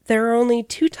There are only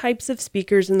two types of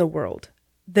speakers in the world,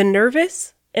 the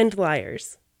nervous and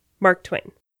liars. Mark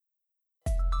Twain.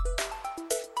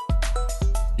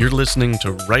 You're listening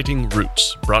to Writing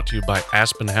Roots, brought to you by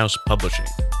Aspen House Publishing.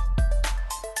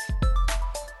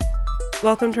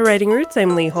 Welcome to Writing Roots.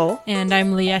 I'm Lee Hull. And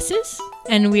I'm Lee Esses.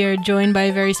 And we are joined by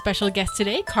a very special guest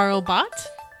today, Carl Bott.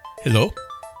 Hello.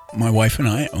 My wife and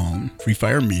I own Free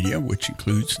Fire Media, which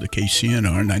includes the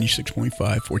KCNR 96.5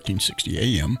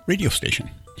 1460 AM radio station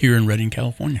here in Redding,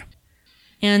 California.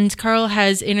 And Carl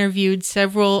has interviewed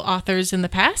several authors in the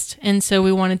past, and so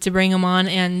we wanted to bring him on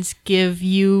and give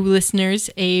you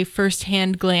listeners a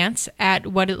first-hand glance at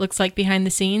what it looks like behind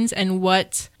the scenes and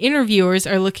what interviewers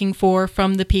are looking for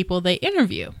from the people they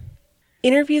interview.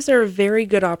 Interviews are a very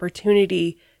good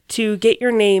opportunity to get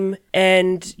your name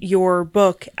and your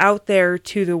book out there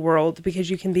to the world, because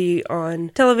you can be on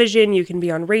television, you can be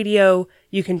on radio,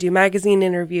 you can do magazine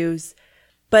interviews,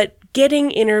 but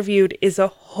getting interviewed is a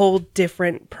whole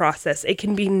different process. It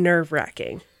can be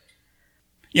nerve-wracking.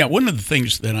 Yeah, one of the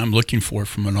things that I'm looking for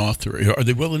from an author, are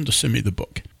they willing to send me the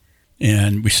book?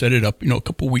 And we set it up, a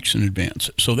couple weeks in advance.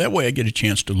 So that way I get a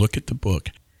chance to look at the book,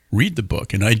 read the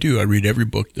book, and I do. I read every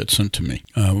book that's sent to me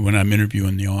when I'm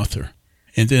interviewing the author.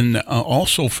 And then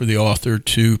also for the author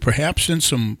to perhaps send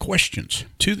some questions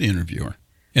to the interviewer.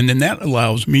 And then that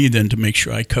allows me then to make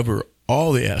sure I cover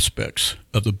all the aspects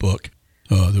of the book,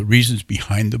 the reasons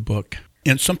behind the book,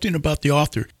 and something about the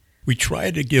author. We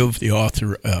try to give the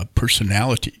author a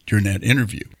personality during that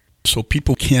interview so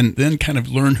people can then kind of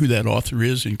learn who that author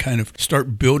is and kind of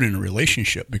start building a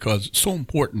relationship, because it's so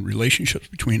important, relationships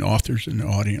between authors and their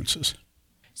audiences.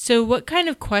 So what kind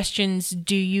of questions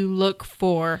do you look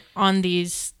for on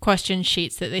these question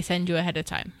sheets that they send you ahead of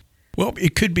time? Well,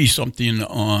 it could be something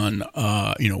on,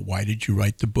 why did you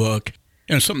write the book?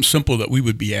 And something simple that we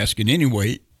would be asking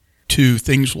anyway, to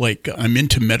things like, I'm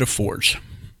into metaphors,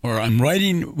 or I'm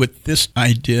writing with this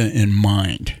idea in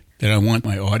mind that I want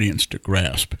my audience to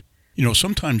grasp.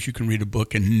 Sometimes you can read a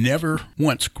book and never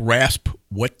once grasp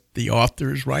what the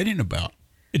author is writing about.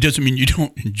 It doesn't mean you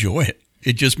don't enjoy it.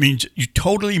 It just means you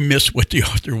totally miss what the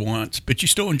author wants, but you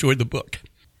still enjoy the book.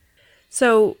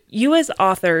 So you as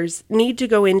authors need to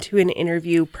go into an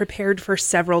interview prepared for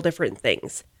several different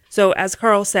things. So as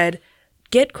Carl said,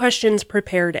 get questions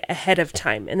prepared ahead of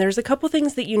time. And there's a couple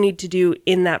things that you need to do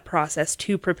in that process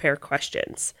to prepare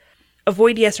questions.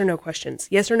 Avoid yes or no questions.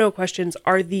 Yes or no questions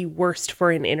are the worst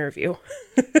for an interview.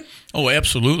 Oh,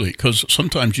 absolutely. Because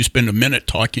sometimes you spend a minute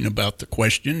talking about the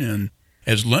question, and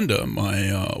as Linda,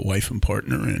 my wife and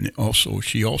partner, and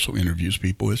she also interviews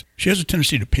people, she has a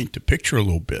tendency to paint the picture a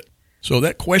little bit. So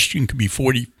that question could be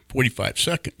 40, 45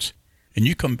 seconds, and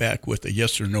you come back with a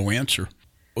yes or no answer.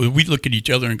 We look at each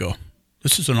other and go,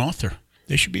 this is an author.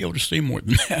 They should be able to say more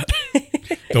than that.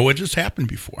 Though it just happened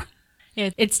before.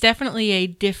 Yeah, it's definitely a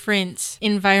different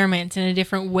environment and a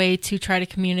different way to try to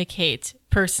communicate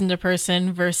person to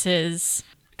person versus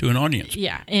to an audience.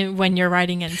 Yeah, when you're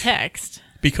writing in text.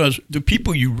 Because the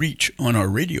people you reach on our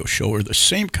radio show are the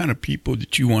same kind of people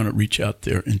that you want to reach out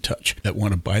there and touch, that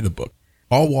want to buy the book.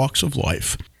 All walks of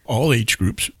life, all age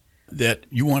groups, that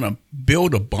you want to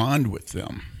build a bond with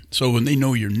them. So when they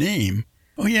know your name,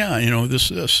 oh yeah,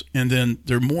 this, and then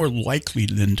they're more likely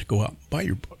then to go out and buy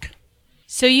your book.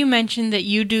 So you mentioned that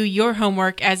you do your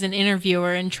homework as an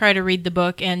interviewer and try to read the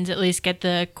book and at least get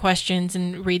the questions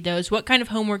and read those. What kind of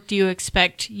homework do you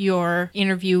expect your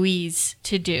interviewees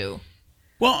to do?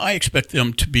 Well, I expect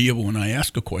them to be able, when I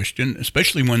ask a question,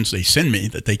 especially ones they send me,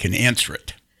 that they can answer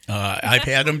it. I've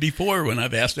had them before when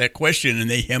I've asked that question and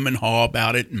they hem and haw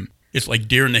about it, and it's like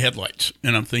deer in the headlights.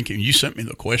 And I'm thinking, you sent me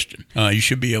the question. You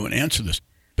should be able to answer this.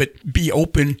 But be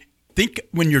open. Think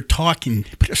when you're talking,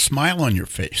 put a smile on your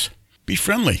face. Be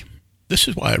friendly. This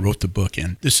is why I wrote the book,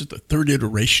 and this is the third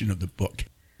iteration of the book.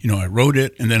 I wrote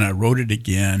it, and then I wrote it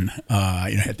again.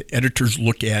 I had the editors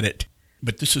look at it.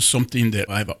 But this is something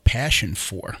that I have a passion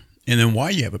for, and then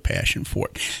why you have a passion for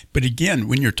it. But again,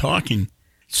 when you're talking,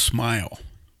 smile.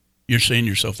 You're saying to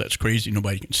yourself, that's crazy,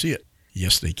 nobody can see it.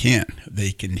 Yes, they can.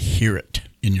 They can hear it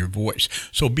in your voice.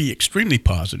 So be extremely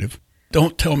positive.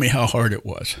 Don't tell me how hard it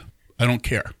was. I don't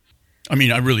care. I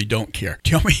really don't care.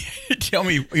 Tell me,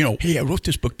 hey, I wrote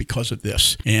this book because of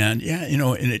this. And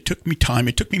and it took me time.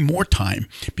 It took me more time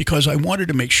because I wanted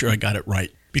to make sure I got it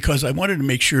right. Because I wanted to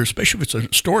make sure, especially if it's a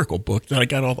historical book, that I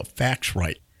got all the facts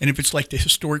right. And if it's like the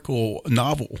historical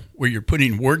novel where you're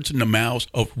putting words in the mouths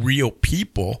of real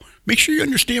people, make sure you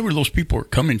understand where those people are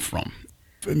coming from.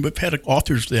 And we've had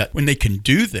authors that when they can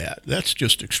do that, that's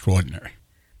just extraordinary.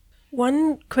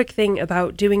 One quick thing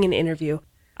about doing an interview.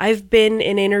 I've been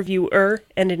an interviewer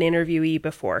and an interviewee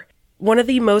before. one of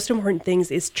the most important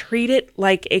things is treat it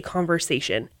like a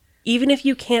conversation. Even if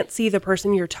you can't see the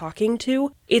person you're talking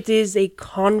to, it is a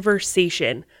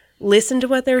conversation. Listen to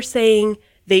what they're saying.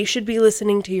 They should be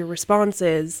listening to your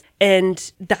responses.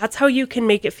 And that's how you can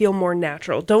make it feel more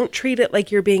natural. Don't treat it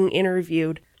like you're being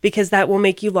interviewed, because that will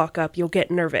make you lock up. You'll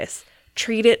get nervous.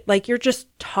 Treat it like you're just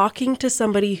talking to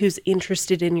somebody who's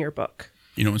interested in your book.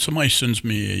 When somebody sends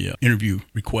me an interview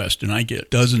request, and I get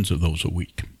dozens of those a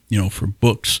week, for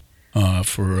books,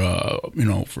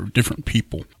 for different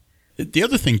people. The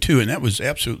other thing, too, and that was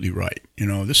absolutely right,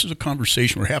 this is a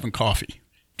conversation. We're having coffee.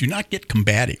 Do not get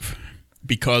combative,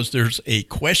 because there's a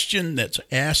question that's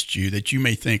asked you that you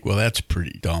may think, well, that's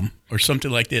pretty dumb, or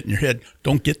something like that in your head.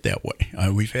 Don't get that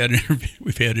way. We've had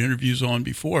interviews on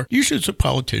before. Usually it's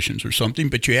politicians or something,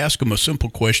 but you ask them a simple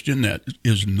question that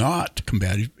is not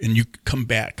combative, and you come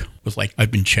back with, like,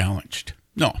 I've been challenged.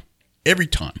 No. Every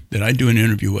time that I do an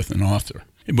interview with an author,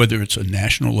 whether it's a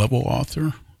national level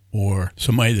author or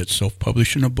somebody that's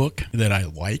self-publishing a book that I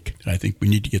like, that I think we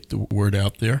need to get the word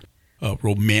out there,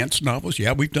 romance novels,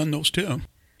 yeah, we've done those too.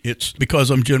 It's because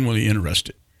I'm genuinely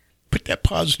interested. Put that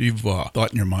positive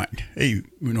thought in your mind. Hey,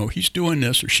 he's doing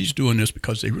this or she's doing this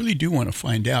because they really do want to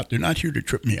find out. They're not here to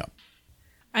trip me up.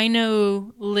 I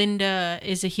know Linda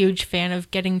is a huge fan of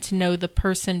getting to know the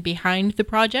person behind the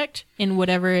project in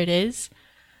whatever it is.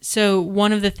 So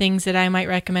one of the things that I might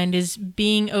recommend is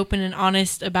being open and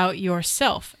honest about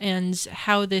yourself and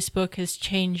how this book has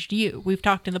changed you. We've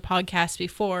talked in the podcast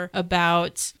before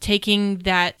about taking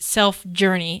that self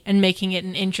journey and making it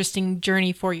an interesting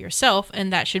journey for yourself,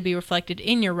 and that should be reflected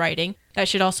in your writing. That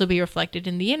should also be reflected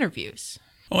in the interviews.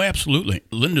 Oh, absolutely.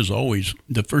 Linda's always,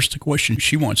 the first question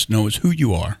she wants to know is who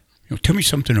you are. Tell me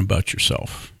something about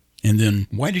yourself. And then,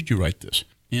 why did you write this?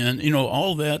 And,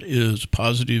 all that is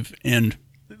positive. And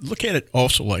look at it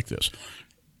also like this.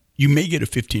 You may get a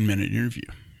 15-minute interview.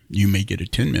 You may get a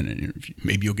 10-minute interview.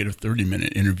 Maybe you'll get a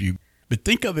 30-minute interview. But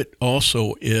think of it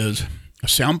also as a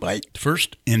soundbite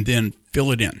first, and then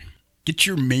fill it in. Get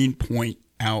your main point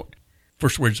out,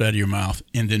 first words out of your mouth,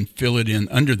 and then fill it in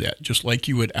under that, just like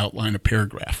you would outline a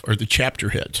paragraph or the chapter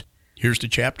heads. Here's the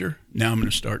chapter. Now I'm going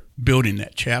to start building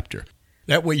that chapter.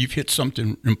 That way you've hit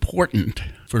something important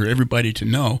for everybody to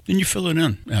know. Then you fill it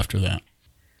in after that.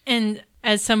 And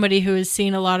as somebody who has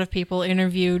seen a lot of people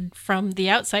interviewed from the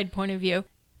outside point of view,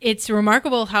 it's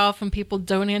remarkable how often people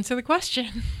don't answer the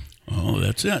question. Oh,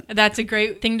 that's it. That's a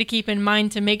great thing to keep in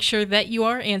mind to make sure that you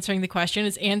are answering the question,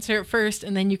 is answer it first,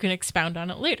 and then you can expound on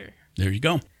it later. There you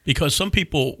go. Because some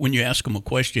people, when you ask them a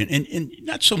question, and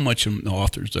not so much in the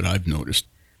authors that I've noticed,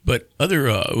 but other,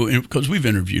 because we've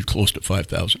interviewed close to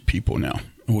 5,000 people now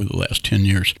over the last 10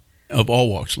 years, of all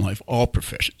walks of life, all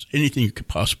professions, anything you could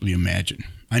possibly imagine.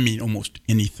 I mean, almost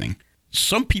anything.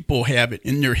 Some people have it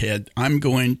in their head, I'm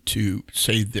going to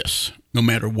say this, no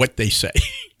matter what they say.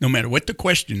 No matter what the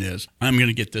question is, I'm going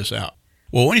to get this out.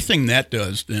 Well, only thing that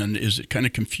does then is it kind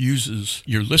of confuses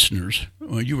your listeners.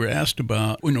 Well, you were asked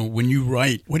about, when you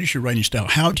write, what is your writing style?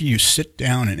 How do you sit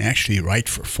down and actually write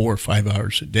for 4 or 5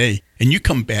 hours a day? And you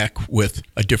come back with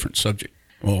a different subject.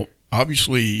 Well,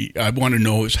 obviously, I want to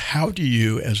know is how do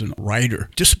you, as a writer,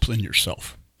 discipline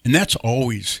yourself? And that's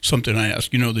always something I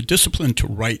ask. The discipline to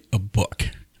write a book.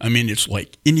 I mean, it's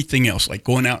like anything else, like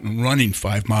going out and running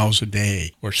 5 miles a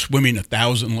day or swimming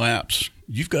 1,000 laps.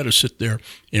 You've got to sit there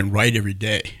and write every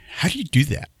day. How do you do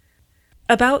that?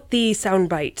 About the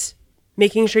soundbite,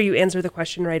 making sure you answer the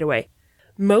question right away.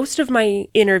 Most of my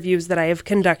interviews that I have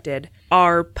conducted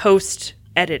are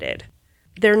post-edited.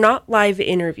 They're not live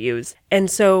interviews. And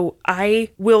so I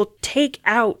will take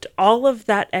out all of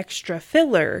that extra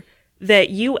filler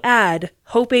that you add,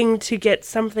 hoping to get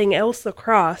something else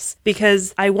across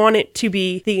because I want it to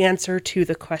be the answer to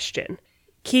the question.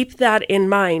 Keep that in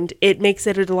mind. It makes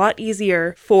it a lot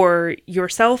easier for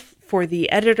yourself, for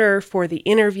the editor, for the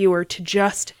interviewer to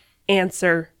just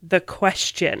answer the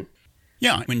question.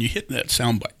 Yeah, when you hit that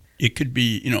soundbite, it could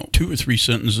be, 2 or 3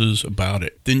 sentences about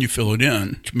it. Then you fill it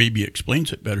in, which maybe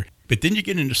explains it better. But then you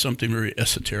get into something very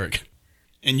esoteric,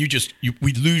 and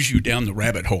we lose you down the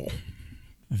rabbit hole.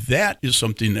 That is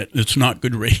something that's not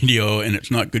good radio, and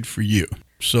it's not good for you.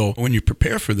 So when you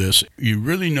prepare for this, you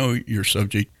really know your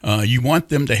subject. You want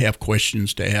them to have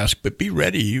questions to ask, but be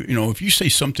ready. If you say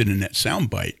something in that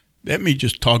soundbite, that may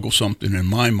just toggle something in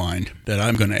my mind that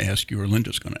I'm going to ask you or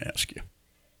Linda's going to ask you.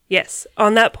 Yes,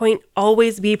 on that point,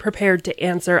 always be prepared to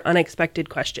answer unexpected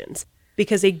questions,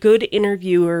 because a good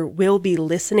interviewer will be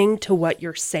listening to what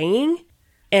you're saying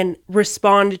and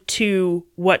respond to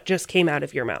what just came out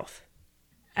of your mouth.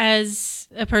 As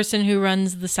a person who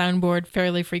runs the soundboard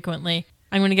fairly frequently,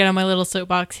 I'm going to get on my little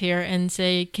soapbox here and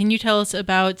say, can you tell us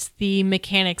about the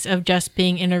mechanics of just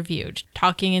being interviewed,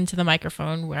 talking into the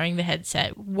microphone, wearing the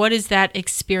headset? What is that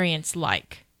experience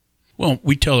like? Well,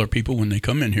 we tell our people when they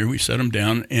come in here, we set them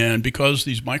down, and because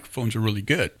these microphones are really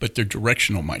good, but they're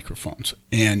directional microphones,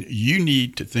 and you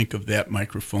need to think of that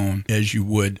microphone as you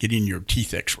would getting your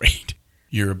teeth x-rayed.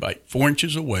 You're about 4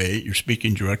 inches away. You're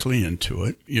speaking directly into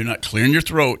it. You're not clearing your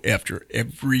throat after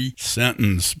every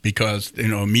sentence because,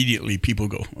 immediately people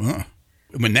go, oh.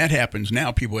 When that happens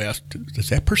now, people ask, does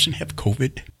that person have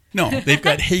COVID? No, they've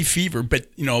got hay fever, but,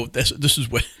 this is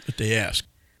what they ask.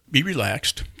 Be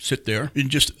relaxed, sit there, and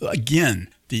just, again,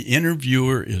 the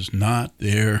interviewer is not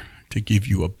there to give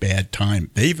you a bad time.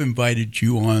 They've invited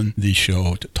you on the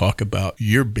show to talk about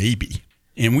your baby,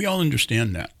 and we all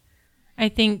understand that. I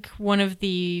think one of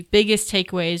the biggest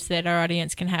takeaways that our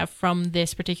audience can have from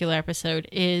this particular episode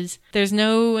is there's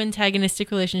no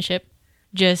antagonistic relationship.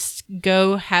 Just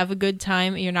go have a good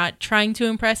time. You're not trying to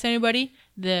impress anybody.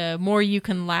 The more you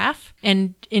can laugh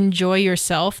and enjoy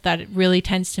yourself, that it really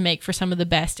tends to make for some of the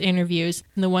best interviews.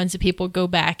 And the ones that people go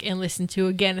back and listen to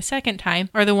again a second time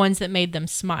are the ones that made them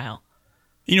smile.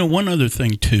 One other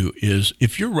thing, too, is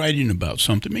if you're writing about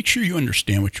something, make sure you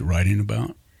understand what you're writing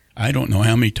about. I don't know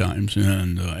how many times,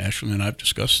 and Ashley and I have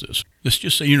discussed this. Let's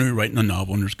just say, you're writing a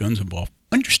novel and there's guns involved.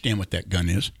 Understand what that gun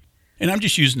is. And I'm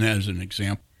just using that as an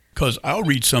example because I'll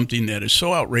read something that is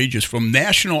so outrageous from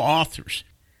national authors.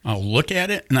 I'll look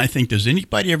at it and I think, does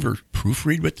anybody ever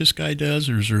proofread what this guy does,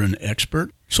 or is there an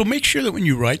expert? So make sure that when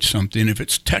you write something, if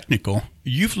it's technical,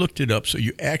 you've looked it up so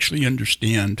you actually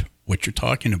understand what you're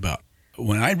talking about.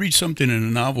 When I read something in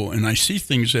a novel and I see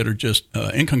things that are just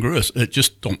incongruous, that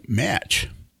just don't match,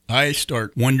 I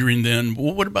start wondering then,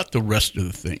 well, what about the rest of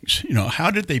the things?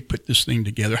 How did they put this thing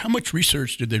together? How much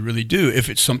research did they really do if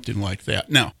it's something like that?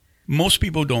 Now, most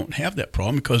people don't have that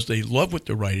problem because they love what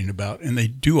they're writing about and they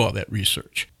do all that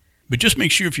research. But just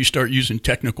make sure if you start using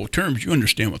technical terms, you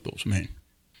understand what those mean.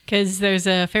 Because there's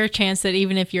a fair chance that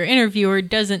even if your interviewer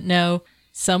doesn't know,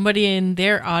 somebody in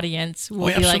their audience will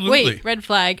be like, wait, red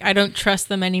flag, I don't trust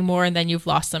them anymore, and then you've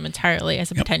lost them entirely as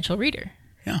a potential reader.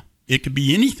 Yeah. It could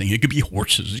be anything. It could be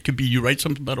horses. It could be you write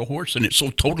something about a horse and it's so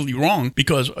totally wrong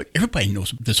because everybody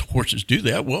knows this horses do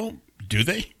that. Well, do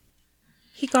they?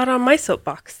 He got on my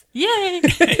soapbox. Yay!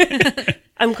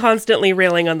 I'm constantly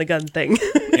railing on the gun thing.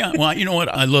 Yeah, well, you know what?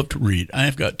 I love to read.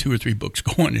 I've got 2 or 3 books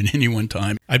going at any one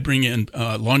time. I bring in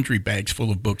laundry bags full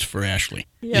of books for Ashley.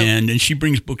 Yep. And she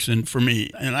brings books in for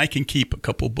me. And I can keep a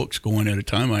couple books going at a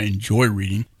time. I enjoy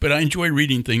reading. But I enjoy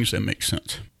reading things that make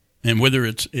sense. And whether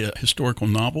it's a historical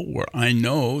novel where I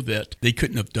know that they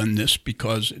couldn't have done this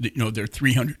because, they're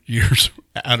 300 years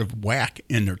out of whack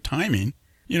in their timing,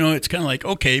 it's kind of like,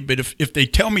 okay, but if they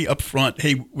tell me up front,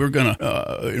 hey, we're going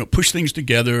to push things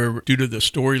together due to the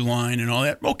storyline and all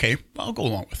that, okay, I'll go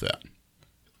along with that.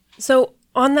 So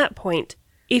on that point,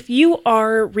 if you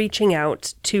are reaching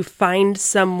out to find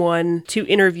someone to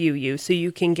interview you so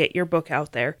you can get your book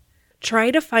out there, try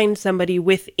to find somebody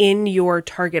within your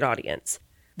target audience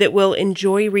that will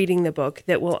enjoy reading the book,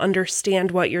 that will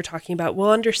understand what you're talking about, will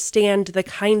understand the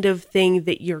kind of thing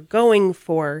that you're going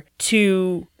for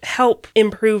to help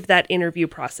improve that interview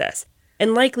process.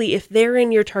 And likely, if they're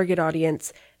in your target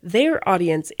audience, their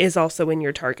audience is also in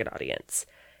your target audience.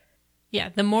 Yeah,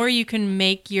 the more you can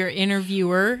make your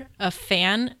interviewer a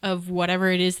fan of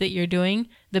whatever it is that you're doing,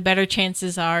 the better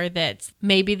chances are that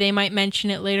maybe they might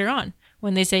mention it later on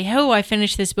when they say, oh, I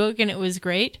finished this book and it was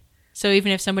great. So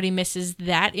even if somebody misses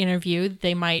that interview,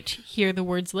 they might hear the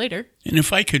words later. And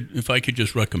if I could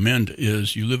just recommend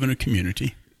is you live in a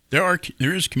community. There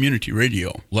is community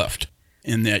radio left,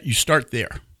 and that you start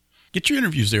there. Get your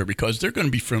interviews there because they're going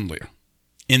to be friendlier.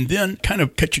 And then kind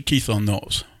of cut your teeth on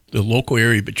those, the local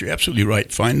area. But you're absolutely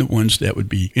right. Find the ones that would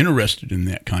be interested in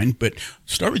that kind. But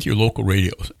start with your local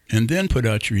radios and then put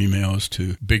out your emails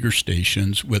to bigger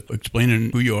stations with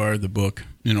explaining who you are, the book,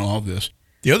 all this.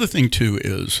 The other thing, too,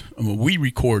 is we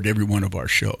record every one of our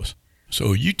shows.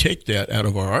 So you take that out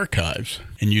of our archives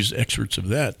and use excerpts of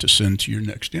that to send to your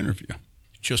next interview.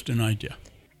 Just an idea.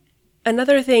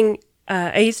 Another thing,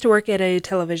 I used to work at a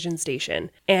television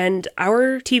station, and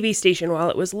our TV station, while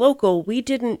it was local, we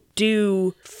didn't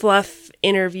do fluff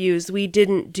interviews. We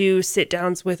didn't do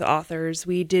sit-downs with authors.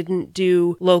 We didn't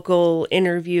do local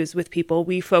interviews with people.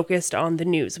 We focused on the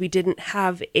news. We didn't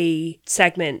have a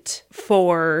segment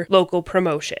for local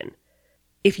promotion.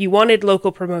 If you wanted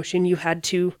local promotion, you had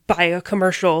to buy a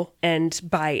commercial and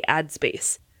buy ad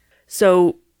space.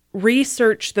 So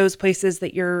research those places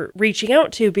that you're reaching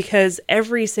out to, because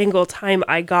every single time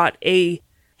I got a,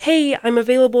 hey, I'm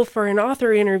available for an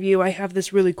author interview, I have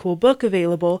this really cool book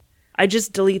available, I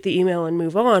just delete the email and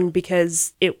move on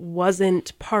because it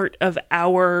wasn't part of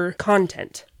our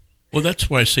content. Well, that's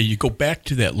why I say you go back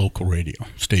to that local radio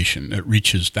station that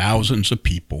reaches thousands of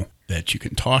people that you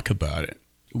can talk about it.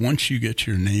 Once you get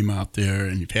your name out there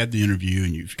and you've had the interview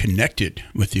and you've connected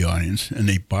with the audience and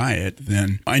they buy it,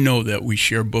 then I know that we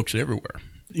share books everywhere.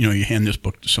 You know, you hand this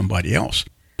book to somebody else,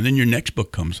 and then your next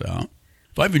book comes out.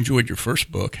 If I've enjoyed your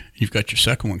first book, you've got your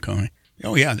second one coming.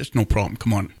 Oh, yeah, that's no problem.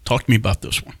 Come on, talk to me about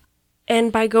this one.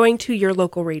 And by going to your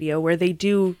local radio, where they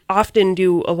do often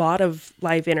do a lot of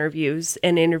live interviews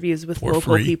and interviews with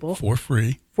local people. For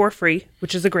free,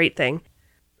 which is a great thing.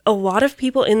 A lot of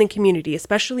people in the community,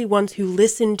 especially ones who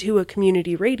listen to a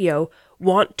community radio,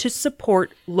 want to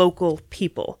support local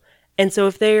people. And so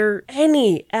if they're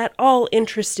any at all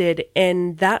interested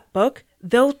in that book,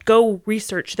 they'll go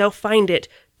research, they'll find it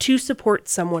to support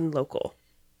someone local.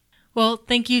 Well,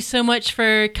 thank you so much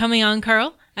for coming on,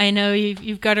 Carl. I know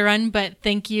you've got to run, but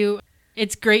thank you.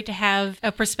 It's great to have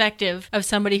a perspective of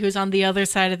somebody who's on the other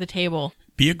side of the table.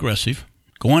 Be aggressive.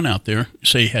 Go on out there.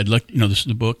 Say, hey, look, this is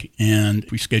the book, and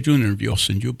if we schedule an interview, I'll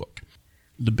send you a book.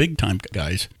 The big time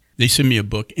guys, they send me a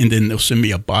book, and then they'll send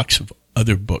me a box of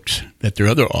other books that their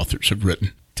other authors have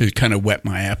written to kind of whet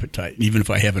my appetite, even if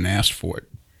I haven't asked for it.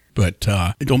 But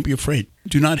don't be afraid.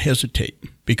 Do not hesitate,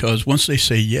 because once they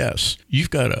say yes, you've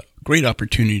got a great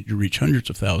opportunity to reach hundreds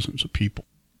of thousands of people.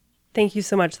 Thank you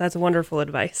so much. That's wonderful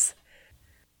advice.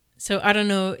 So I don't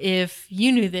know if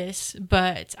you knew this,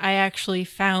 but I actually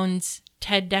found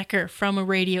Ted Decker from a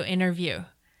radio interview.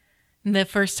 The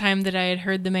first time that I had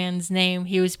heard the man's name,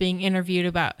 he was being interviewed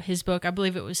about his book. I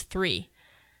believe it was 3.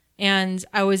 And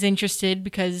I was interested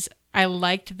because I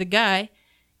liked the guy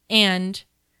and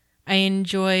I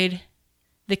enjoyed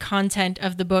the content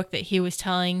of the book that he was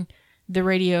telling the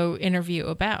radio interview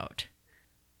about.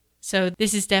 So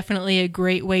this is definitely a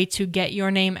great way to get your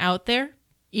name out there,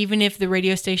 even if the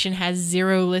radio station has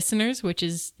 0 listeners, which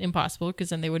is impossible because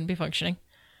then they wouldn't be functioning.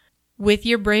 With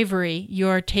your bravery,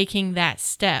 you're taking that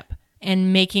step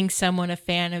and making someone a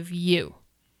fan of you.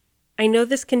 I know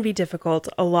this can be difficult.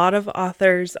 A lot of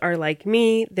authors are like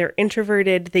me. They're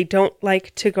introverted. They don't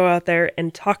like to go out there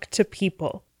and talk to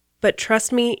people. But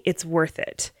trust me, it's worth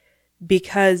it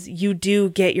because you do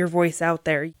get your voice out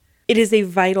there. It is a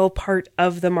vital part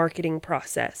of the marketing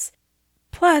process.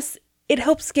 Plus, it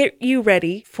helps get you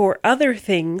ready for other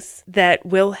things that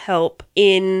will help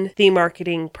in the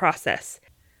marketing process.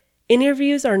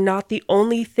 Interviews are not the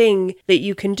only thing that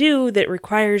you can do that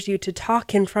requires you to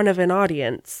talk in front of an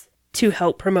audience to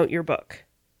help promote your book.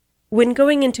 When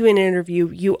going into an interview,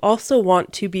 you also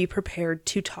want to be prepared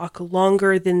to talk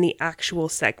longer than the actual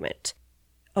segment.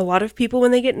 A lot of people,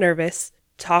 when they get nervous,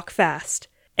 talk fast,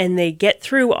 and they get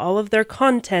through all of their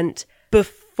content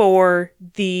before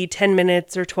the 10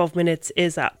 minutes or 12 minutes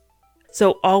is up.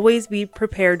 So always be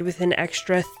prepared with an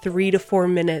extra 3 to 4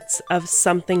 minutes of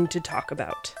something to talk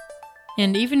about.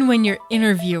 And even when you're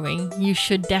interviewing, you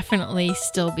should definitely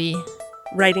still be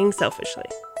writing selfishly.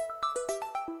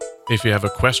 If you have a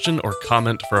question or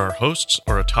comment for our hosts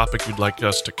or a topic you'd like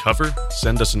us to cover,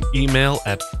 send us an email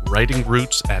at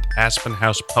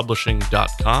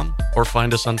writingroots@aspenhousepublishing.com or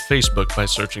find us on Facebook by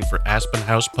searching for Aspen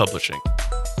House Publishing.